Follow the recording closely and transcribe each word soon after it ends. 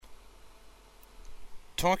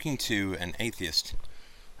talking to an atheist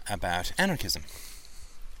about anarchism.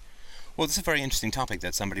 Well, this is a very interesting topic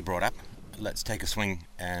that somebody brought up. Let's take a swing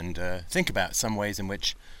and think about some ways in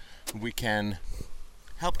which we can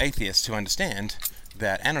help atheists to understand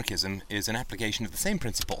that anarchism is an application of the same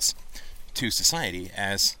principles to society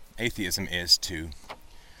as atheism is to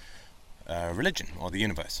religion or the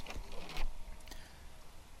universe.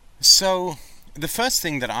 So, the first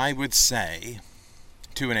thing that I would say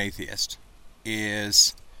to an atheist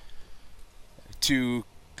is to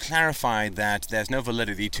clarify that there's no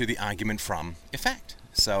validity to the argument from effect.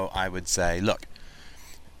 So I would say, look,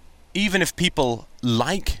 even if people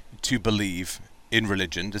like to believe in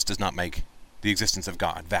religion, this does not make the existence of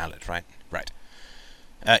God valid, right? Right.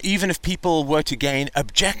 Even if people were to gain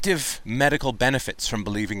objective medical benefits from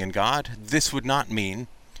believing in God, this would not mean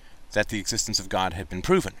that the existence of God had been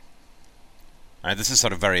proven. This is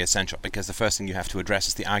sort of very essential, because the first thing you have to address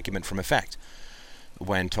is the argument from effect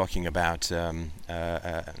when talking about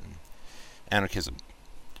anarchism.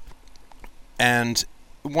 And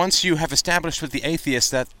once you have established with the atheist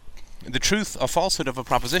that the truth or falsehood of a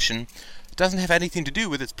proposition doesn't have anything to do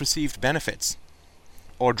with its perceived benefits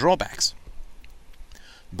or drawbacks,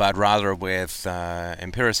 but rather with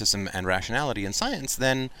empiricism and rationality and science,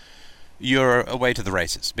 then you're away to the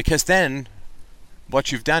races. Because then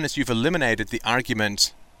what you've done is you've eliminated the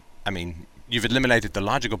argument, you've eliminated the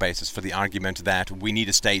logical basis for the argument that we need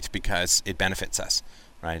a state because it benefits us,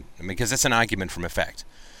 right? Because it's an argument from effect.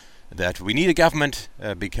 That we need a government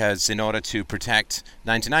because in order to protect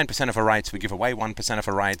 99% of our rights, we give away 1% of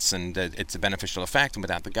our rights, and it's a beneficial effect, and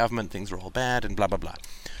without the government, things are all bad, and blah, blah, blah.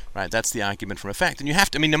 Right? That's the argument from effect. And you have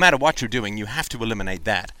to, no matter what you're doing, you have to eliminate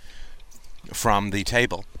that from the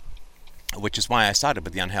table, which is why I started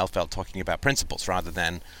with Jan Helfeld talking about principles rather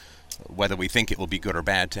than whether we think it will be good or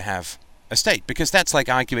bad to have a state, because that's like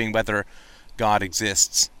arguing whether God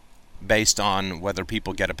exists based on whether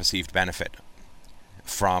people get a perceived benefit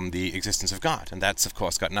from the existence of God, and that's of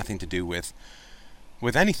course got nothing to do with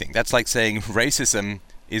anything. That's like saying racism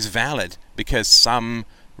is valid because some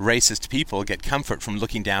racist people get comfort from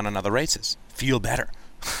looking down on other races, feel better,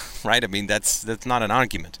 right? That's not an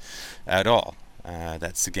argument at all.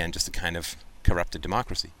 That's again just a kind of corrupted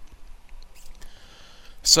democracy.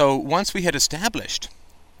 So once we had established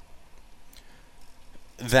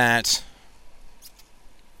that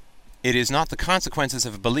it is not the consequences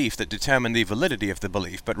of a belief that determine the validity of the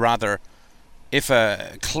belief, but rather if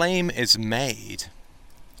a claim is made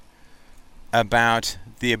about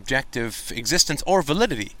the objective existence or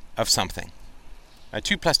validity of something.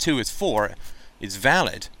 2 plus 2 is 4 is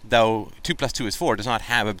valid, though 2 plus 2 is 4 does not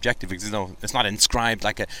have objective existence. It's not inscribed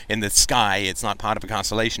like in the sky. It's not part of a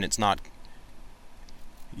constellation. It's not,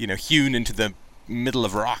 hewn into the middle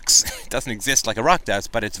of rocks. It doesn't exist like a rock does,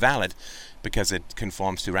 but it's valid because it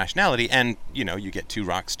conforms to rationality. And you get two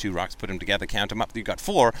rocks, put them together, count them up, you got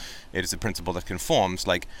 4. It is a principle that conforms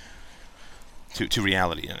like to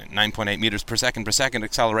reality. 9.8 meters per second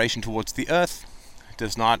acceleration towards the Earth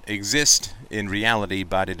does not exist in reality,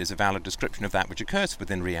 but it is a valid description of that which occurs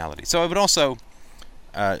within reality. So I would also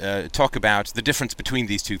talk about the difference between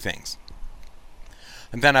these two things.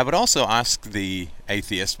 And then I would also ask the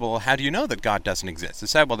atheist, well, how do you know that God doesn't exist? They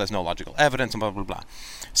said, well, there's no logical evidence, and blah, blah, blah.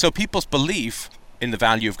 So people's belief in the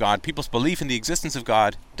value of God, people's belief in the existence of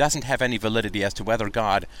God, doesn't have any validity as to whether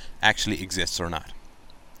God actually exists or not.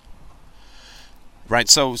 Right,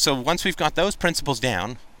 so once we've got those principles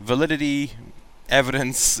down, validity,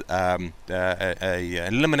 evidence, an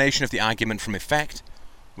elimination of the argument from effect,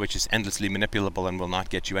 which is endlessly manipulable and will not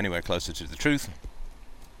get you anywhere closer to the truth.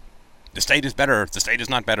 The state is better, the state is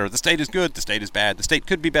not better, the state is good, the state is bad, the state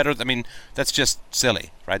could be better. That's just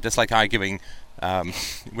silly, right? That's like arguing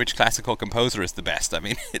which classical composer is the best.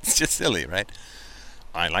 It's just silly, right?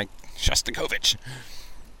 I like Shostakovich.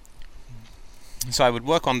 So I would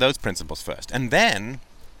work on those principles first, and then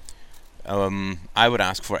I would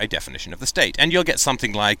ask for a definition of the state, and you'll get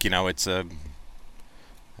something like, it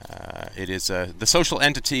is the social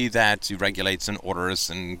entity that regulates and orders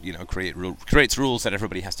and creates rules that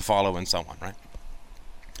everybody has to follow and so on, right?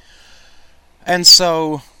 And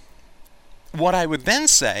so what I would then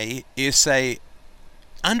say is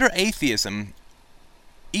under atheism,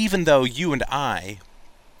 even though you and I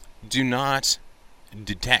do not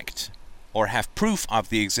detect or have proof of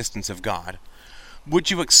the existence of God, would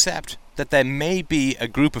you accept that there may be a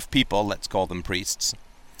group of people, let's call them priests,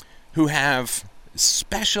 who have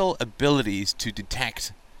special abilities to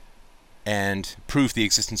detect and prove the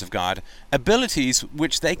existence of God, abilities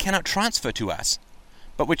which they cannot transfer to us,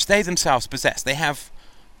 but which they themselves possess? They have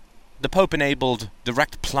the Pope-enabled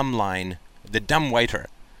direct plumb line, the dumbwaiter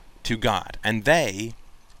to God, and they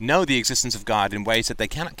know the existence of God in ways that they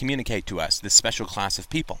cannot communicate to us, this special class of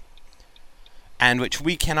people, and which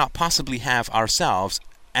we cannot possibly have ourselves.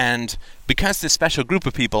 And because this special group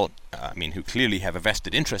of people, who clearly have a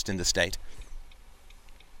vested interest in the state,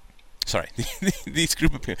 these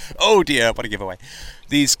group of people, oh dear, what a giveaway.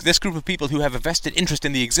 This group of people who have a vested interest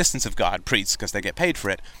in the existence of God, priests, because they get paid for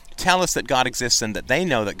it, tell us that God exists and that they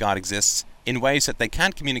know that God exists in ways that they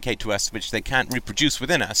can't communicate to us, which they can't reproduce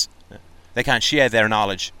within us. They can't share their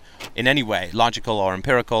knowledge in any way, logical or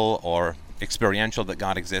empirical or experiential, that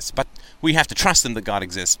God exists. But we have to trust them that God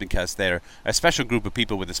exists because they're a special group of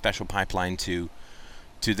people with a special pipeline to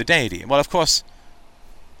the deity. Well, of course,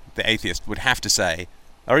 the atheist would have to say,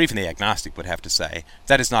 or even the agnostic would have to say,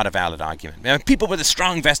 that is not a valid argument. People with a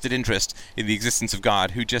strong vested interest in the existence of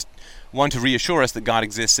God, who just want to reassure us that God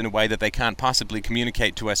exists in a way that they can't possibly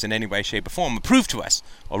communicate to us in any way, shape, or form, or prove to us,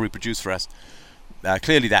 or reproduce for us,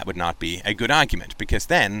 clearly that would not be a good argument, because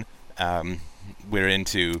then we're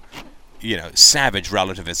into, savage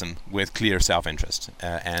relativism with clear self-interest,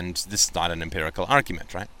 and this is not an empirical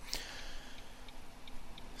argument, right?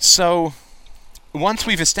 So, once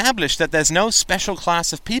we've established that there's no special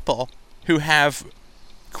class of people who have,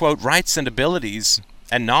 quote, rights and abilities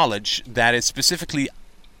and knowledge that is specifically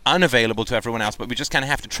unavailable to everyone else, but we just kind of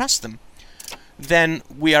have to trust them, then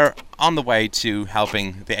we are on the way to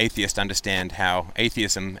helping the atheist understand how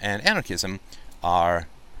atheism and anarchism are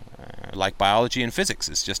like biology and physics.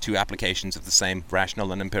 It's just two applications of the same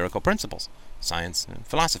rational and empirical principles, science and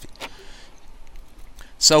philosophy.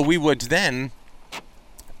 So we would then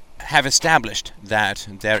have established that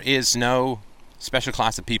there is no special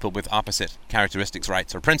class of people with opposite characteristics,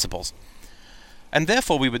 rights, or principles. And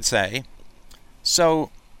therefore we would say,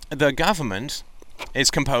 so the government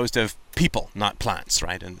is composed of people, not plants,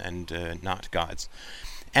 right, and not gods.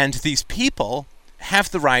 And these people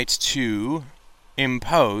have the right to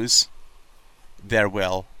impose their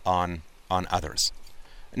will on others.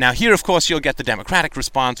 Now here, of course, you'll get the democratic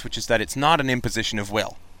response, which is that it's not an imposition of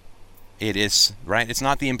will. It is, right? It's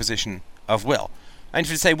not the imposition of will. And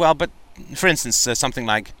if you say, well, but for instance, something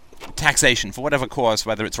like taxation, for whatever cause,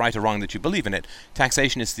 whether it's right or wrong that you believe in it,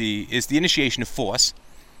 taxation is the initiation of force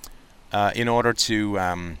in order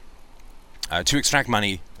to extract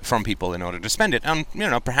money from people in order to spend it on,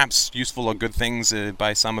 perhaps useful or good things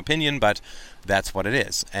by some opinion, but that's what it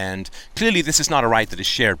is. And clearly, this is not a right that is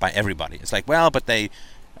shared by everybody. It's like, well, but they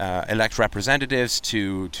elect representatives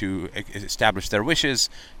to establish their wishes,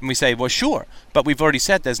 and we say, well, sure, but we've already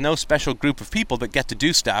said there's no special group of people that get to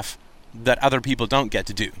do stuff that other people don't get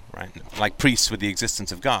to do, right? Like priests with the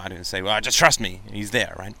existence of God, and say, well, just trust me, he's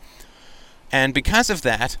there, right? And because of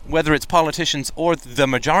that, whether it's politicians or the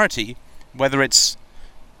majority, whether it's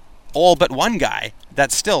all but one guy,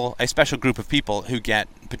 that's still a special group of people who get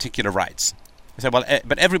particular rights. I say, well,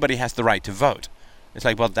 but everybody has the right to vote. It's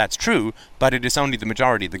like, well, that's true, but it is only the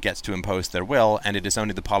majority that gets to impose their will, and it is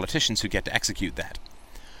only the politicians who get to execute that.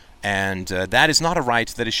 And that is not a right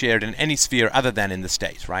that is shared in any sphere other than in the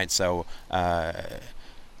state, right? So,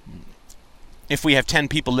 if we have 10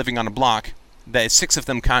 people living on a block, 6 of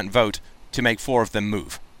them can't vote to make 4 of them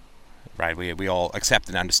move, right? We all accept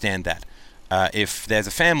and understand that. If there's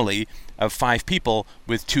a family of 5 people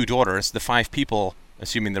with 2 daughters, the 5 people,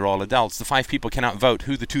 assuming they're all adults, the 5 people cannot vote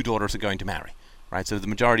who the 2 daughters are going to marry. Right, so the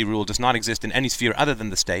majority rule does not exist in any sphere other than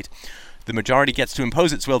the state. The majority gets to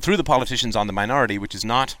impose its will through the politicians on the minority, which is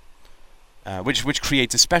not, which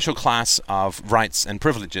creates a special class of rights and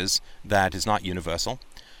privileges that is not universal,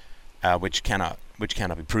 which cannot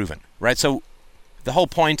be proven. Right, so the whole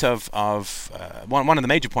point of one of the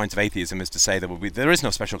major points of atheism is to say that there is no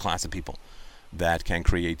special class of people that can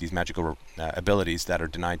create these magical abilities that are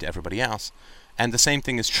denied to everybody else, and the same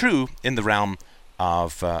thing is true in the realm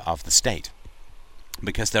of the state.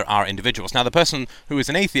 Because there are individuals. Now, the person who is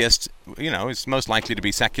an atheist, is most likely to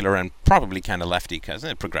be secular and probably kind of lefty, because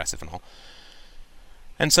they're progressive and all.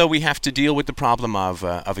 And so we have to deal with the problem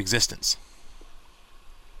of existence.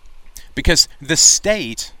 Because the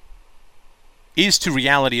state is to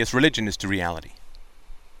reality as religion is to reality.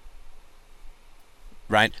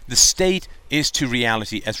 Right? The state is to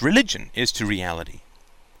reality as religion is to reality.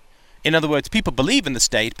 In other words, people believe in the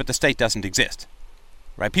state, but the state doesn't exist.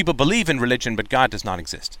 Right? People believe in religion, but God does not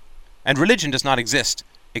exist. And religion does not exist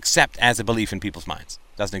except as a belief in people's minds.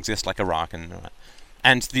 It doesn't exist like a rock.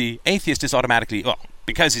 And the atheist is automatically,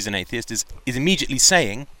 because he's an atheist, is immediately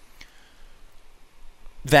saying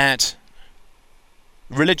that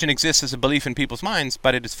religion exists as a belief in people's minds,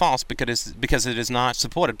 but it is false because it is not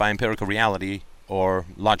supported by empirical reality or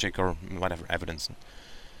logic or whatever evidence.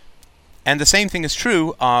 And the same thing is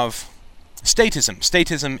true of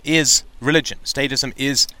Statism is religion.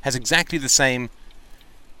 Statism has exactly the same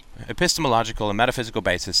epistemological and metaphysical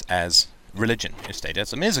basis as religion.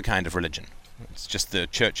 Statism is a kind of religion. It's just the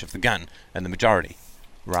church of the gun and the majority,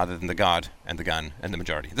 rather than the God and the gun and the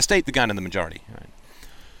majority. The state, the gun, and the majority. Right?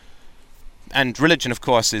 And religion, of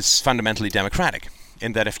course, is fundamentally democratic,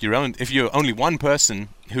 in that if you're only one person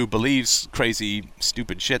who believes crazy,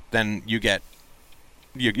 stupid shit, then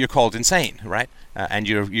you're called insane, right? And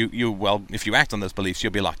well, if you act on those beliefs,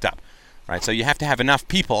 you'll be locked up, right? So you have to have enough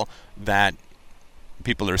people that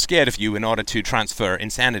people are scared of you in order to transfer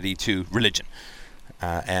insanity to religion,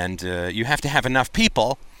 and you have to have enough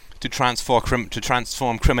people to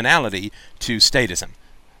transform criminality to statism.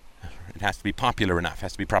 It has to be popular enough,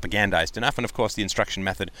 has to be propagandized enough, and of course the instruction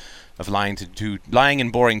method of lying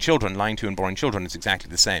and boring children is exactly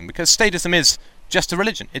the same, because statism is just a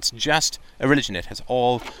religion. It's just a religion. It has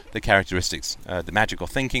all the characteristics, the magical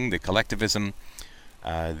thinking, the collectivism,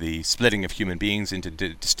 the splitting of human beings into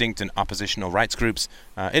distinct and oppositional rights groups.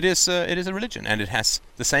 It is a religion, and it has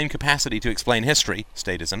the same capacity to explain history,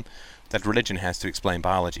 statism, that religion has to explain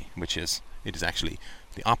biology, it is actually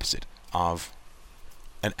the opposite of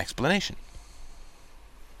an explanation.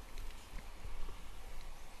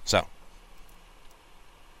 So,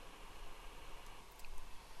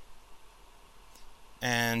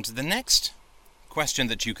 and the next question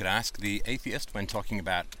that you could ask the atheist when talking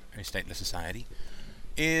about a stateless society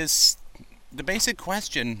is the basic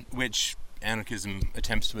question which anarchism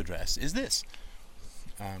attempts to address is this.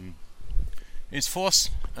 Is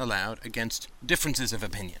force allowed against differences of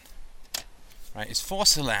opinion? Right? Is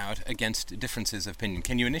force allowed against differences of opinion?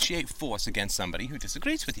 Can you initiate force against somebody who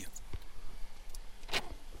disagrees with you?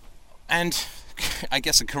 And I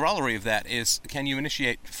guess a corollary of that is, can you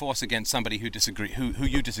initiate force against somebody who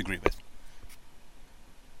you disagree with?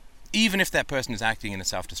 Even if that person is acting in a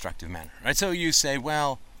self-destructive manner, right? So you say,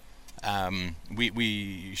 well,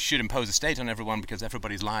 we should impose a state on everyone because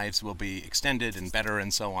everybody's lives will be extended and better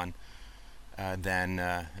and so on than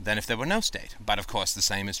if there were no state. But of course, the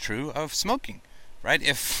same is true of smoking, right?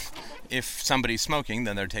 If somebody's smoking,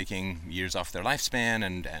 then they're taking years off their lifespan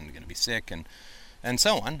and going to be sick and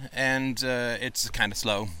so on, and it's a kind of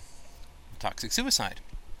slow, toxic suicide.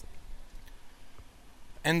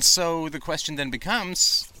 And so the question then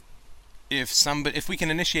becomes, if we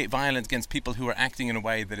can initiate violence against people who are acting in a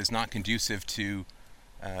way that is not conducive to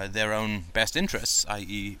their own best interests,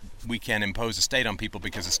 i.e. we can impose a state on people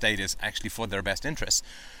because a state is actually for their best interests,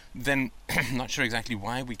 then I'm not sure exactly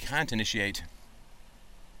why we can't initiate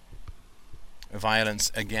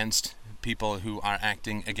violence against people who are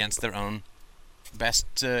acting against their own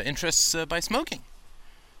best interests by smoking.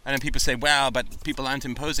 And then people say, well, but people aren't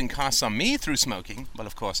imposing costs on me through smoking. Well,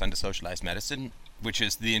 of course, under socialized medicine, which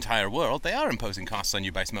is the entire world, they are imposing costs on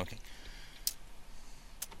you by smoking.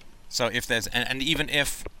 So if there's, and even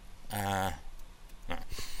if,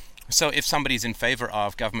 so if somebody's in favor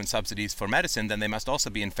of government subsidies for medicine, then they must also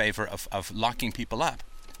be in favor of locking people up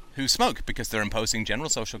who smoke, because they're imposing general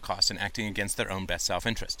social costs and acting against their own best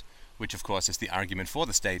self-interest, which of course is the argument for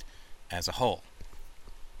the state as a whole.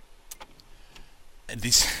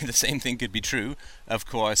 The same thing could be true, of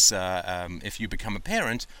course, if you become a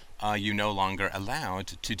parent, are you no longer allowed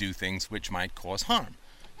to do things which might cause harm,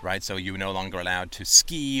 right? So you're no longer allowed to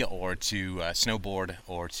ski or to snowboard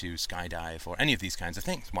or to skydive or any of these kinds of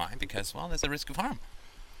things. Why? Because, well, there's a risk of harm.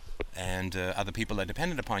 And other people are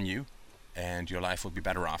dependent upon you, and your life will be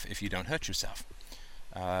better off if you don't hurt yourself.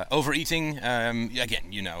 Overeating, again,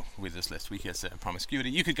 with this list, we get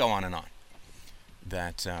promiscuity. You could go on and on.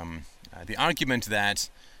 That the argument that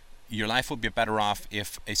your life will be better off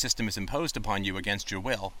if a system is imposed upon you against your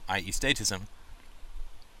will, i.e. statism,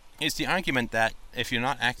 is the argument that if you're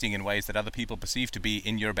not acting in ways that other people perceive to be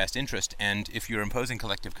in your best interest, and if you're imposing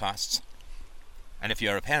collective costs, and if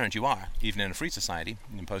you're a parent, you are, even in a free society,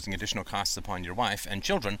 imposing additional costs upon your wife and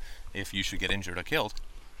children if you should get injured or killed,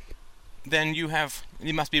 then you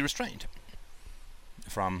must be restrained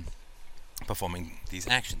from performing these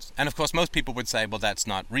actions. And of course most people would say, well, that's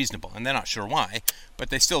not reasonable, and they're not sure why, but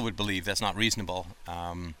they still would believe that's not reasonable.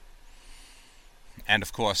 And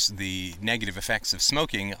of course the negative effects of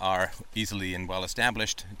smoking are easily and well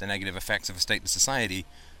established. The negative effects of a stateless society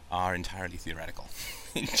are entirely theoretical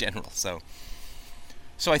in general. So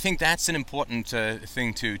I think that's an important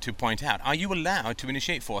thing to point out. Are you allowed to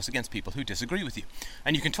initiate force against people who disagree with you?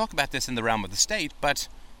 And you can talk about this in the realm of the state, but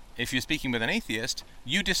if you're speaking with an atheist,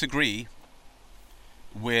 you disagree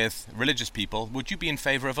with religious people, would you be in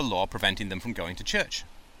favor of a law preventing them from going to church?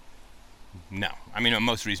 No. I mean,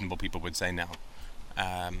 most reasonable people would say no.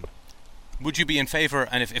 would you be in favor,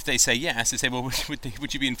 and if they say yes, they say, well,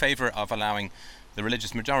 would you be in favor of allowing the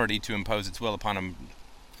religious majority to impose its will upon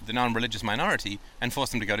the non-religious minority and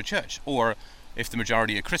force them to go to church? Or if the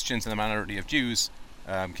majority are Christians and the minority of Jews,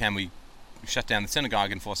 can we shut down the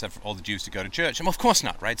synagogue and force all the Jews to go to church? And of course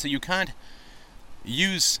not, right? So you can't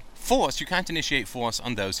use force, you can't initiate force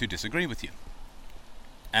on those who disagree with you.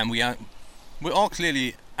 And we all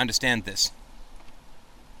clearly understand this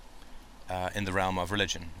in the realm of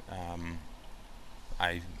religion.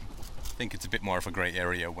 I think it's a bit more of a grey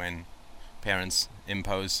area when parents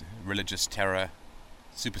impose religious terror,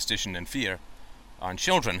 superstition and fear on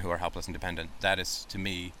children who are helpless and dependent. That is, to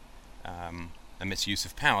me, a misuse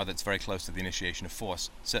of power that's very close to the initiation of force,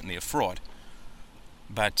 certainly of fraud.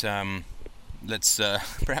 But let's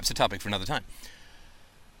perhaps a topic for another time.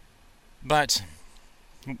 But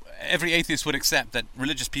every atheist would accept that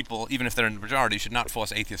religious people, even if they're in the majority, should not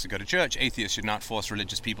force atheists to go to church. Atheists should not force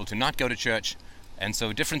religious people to not go to church. And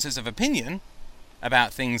so differences of opinion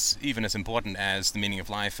about things even as important as the meaning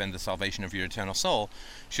of life and the salvation of your eternal soul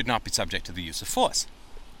should not be subject to the use of force.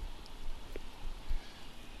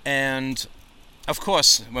 And of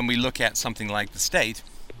course, when we look at something like the state,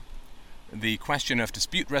 the question of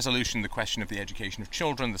dispute resolution, the question of the education of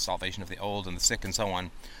children, the salvation of the old and the sick and so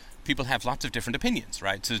on, people have lots of different opinions,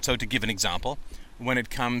 right? So to give an example, when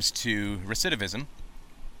it comes to recidivism,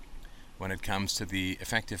 when it comes to the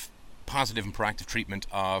effective, positive and proactive treatment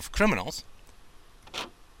of criminals,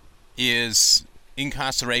 is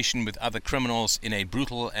incarceration with other criminals in a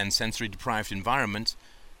brutal and sensory-deprived environment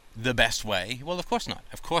the best way? Well, of course not.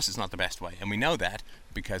 Of course it's not the best way. And we know that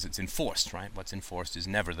because it's enforced, right? What's enforced is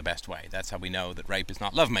never the best way. That's how we know that rape is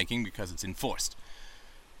not lovemaking, because it's enforced.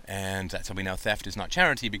 And that's how we know theft is not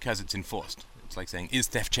charity, because it's enforced. It's like saying, is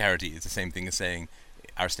theft charity? It's the same thing as saying,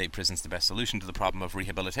 our state prison's the best solution to the problem of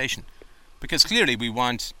rehabilitation. Because clearly we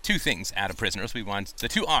want two things out of prisoners. We want the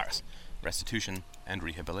two R's, restitution and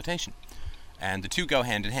rehabilitation. And the two go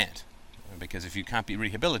hand in hand. Because if you can't be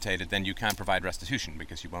rehabilitated, then you can't provide restitution,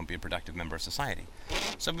 because you won't be a productive member of society.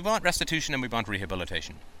 So we want restitution and we want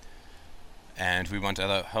rehabilitation. And we want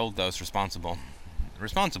to hold those responsible,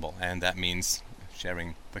 and that means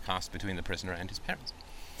sharing the cost between the prisoner and his parents.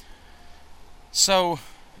 So,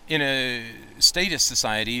 in a statist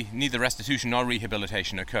society, neither restitution nor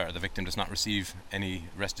rehabilitation occur. The victim does not receive any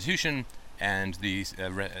restitution, and the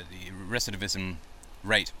recidivism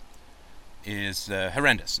rate is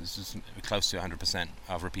horrendous. This is close to 100%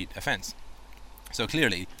 of repeat offense. So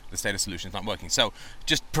clearly, the statist solution is not working. So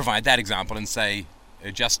just provide that example and say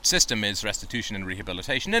a just system is restitution and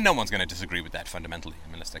rehabilitation, and no one's going to disagree with that fundamentally,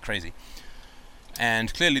 unless they're crazy.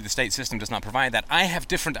 And clearly the state system does not provide that. I have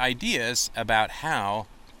different ideas about how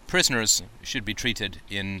prisoners should be treated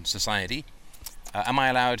in society. Am I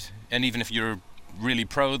allowed, and even if you're really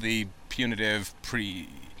pro the punitive,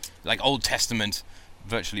 like Old Testament,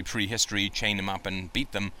 virtually prehistory, chain them up and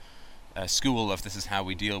beat them, school of this is how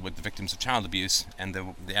we deal with the victims of child abuse, and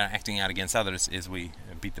they are acting out against others is we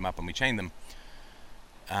beat them up and we chain them.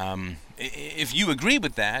 If you agree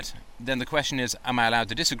with that, then the question is, am I allowed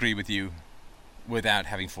to disagree with you without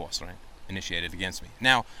having force, right, initiated against me?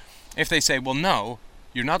 Now, if they say, well, no,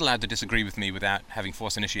 you're not allowed to disagree with me without having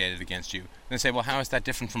force initiated against you, then they say, well, how is that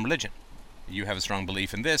different from religion? You have a strong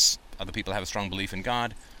belief in this, other people have a strong belief in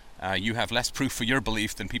God. You have less proof for your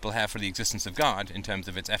belief than people have for the existence of God in terms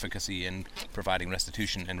of its efficacy in providing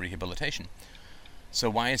restitution and rehabilitation. So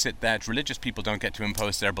why is it that religious people don't get to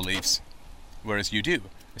impose their beliefs, whereas you do?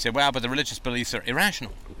 They say, well, but the religious beliefs are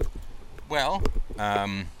irrational. Well,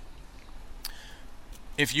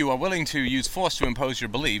 if you are willing to use force to impose your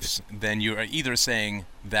beliefs, then you are either saying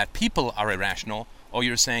that people are irrational, or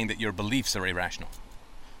you're saying that your beliefs are irrational.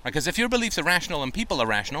 Because if your beliefs are rational and people are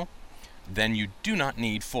rational, then you do not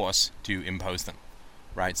need force to impose them,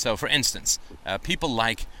 right? So, for instance, people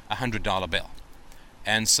like a $100 bill,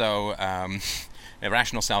 and so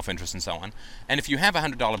irrational self-interest and so on. And if you have a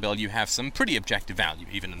 $100 bill, you have some pretty objective value,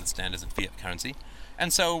 even in the standards of fiat currency.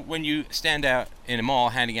 And so, when you stand out in a mall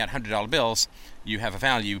handing out $100 bills, you have a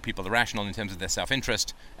value. People are rational in terms of their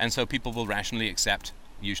self-interest, and so people will rationally accept,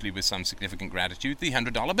 usually with some significant gratitude, the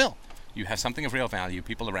 $100 bill. You have something of real value.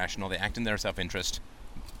 People are rational. They act in their self-interest.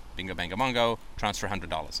 Bingo, bango, bongo, transfer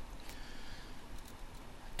 $100.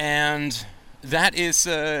 And that is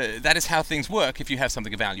how things work if you have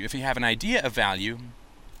something of value. If you have an idea of value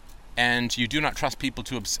and you do not trust people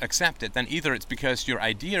to accept it, then either it's because your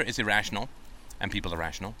idea is irrational and people are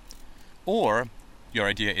rational, or your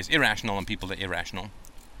idea is irrational and people are irrational,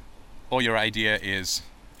 or your idea is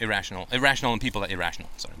irrational and people are irrational.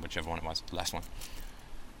 Sorry, whichever one it was, the last one.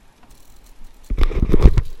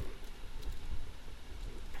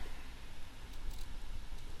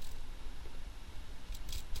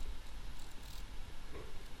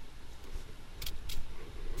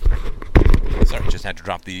 just had to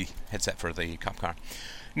drop the headset for the cop car.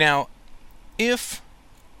 Now, if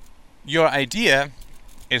your idea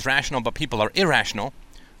is rational but people are irrational,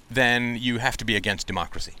 then you have to be against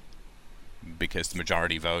democracy. Because the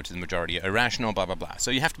majority vote, the majority are irrational, blah, blah, blah.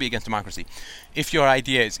 So you have to be against democracy. If your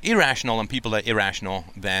idea is irrational and people are irrational,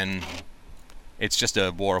 then it's just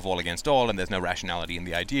a war of all against all, and there's no rationality in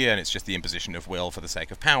the idea, and it's just the imposition of will for the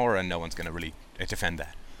sake of power, and no one's going to really defend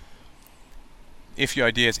that. If your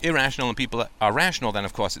idea is irrational and people are rational, then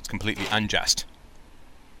of course it's completely unjust.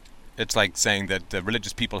 It's like saying that the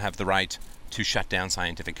religious people have the right to shut down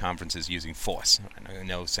scientific conferences using force.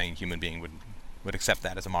 No sane human being would accept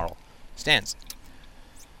that as a moral stance.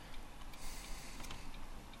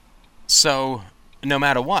 So, no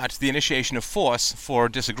matter what, the initiation of force for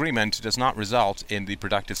disagreement does not result in the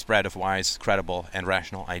productive spread of wise, credible, and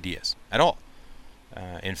rational ideas at all.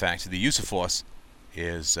 In fact, the use of force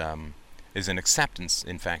is an acceptance,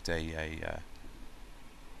 in fact, a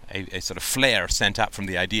sort of flare sent up from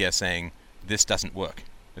the idea saying, this doesn't work.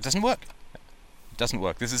 It doesn't work. It doesn't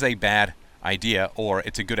work. This is a bad idea, or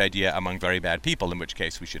it's a good idea among very bad people, in which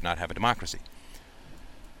case we should not have a democracy.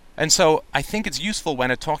 And so I think it's useful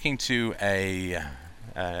when talking to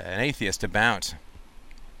an atheist about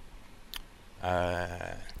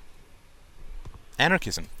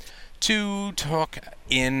anarchism to talk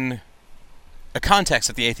in a context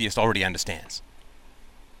that the atheist already understands.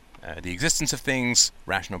 The existence of things,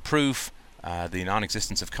 rational proof, the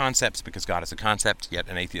non-existence of concepts, because God is a concept, yet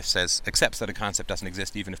an atheist accepts that a concept doesn't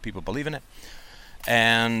exist even if people believe in it,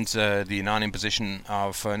 and the non-imposition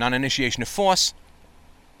of, non-initiation of force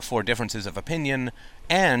for differences of opinion,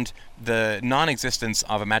 and the non-existence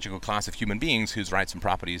of a magical class of human beings whose rights and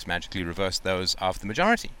properties magically reverse those of the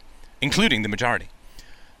majority, including the majority.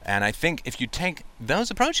 And I think if you take those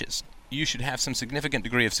approaches, you should have some significant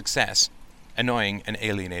degree of success annoying and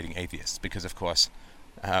alienating atheists, because of course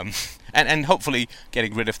and hopefully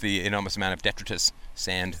getting rid of the enormous amount of detritus,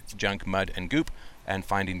 sand, junk, mud, and goop, and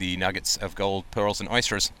finding the nuggets of gold, pearls, and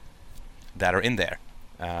oysters that are in there,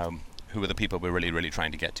 who are the people we're really, really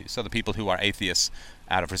trying to get to. So the people who are atheists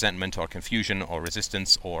out of resentment or confusion or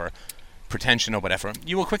resistance or pretension or whatever,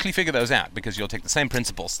 you will quickly figure those out, because you'll take the same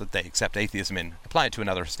principles that they accept atheism in, apply it to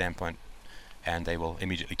another standpoint, and they will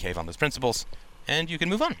immediately cave on those principles, and you can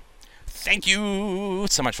move on. Thank you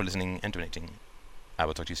so much for listening and donating. I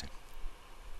will talk to you soon.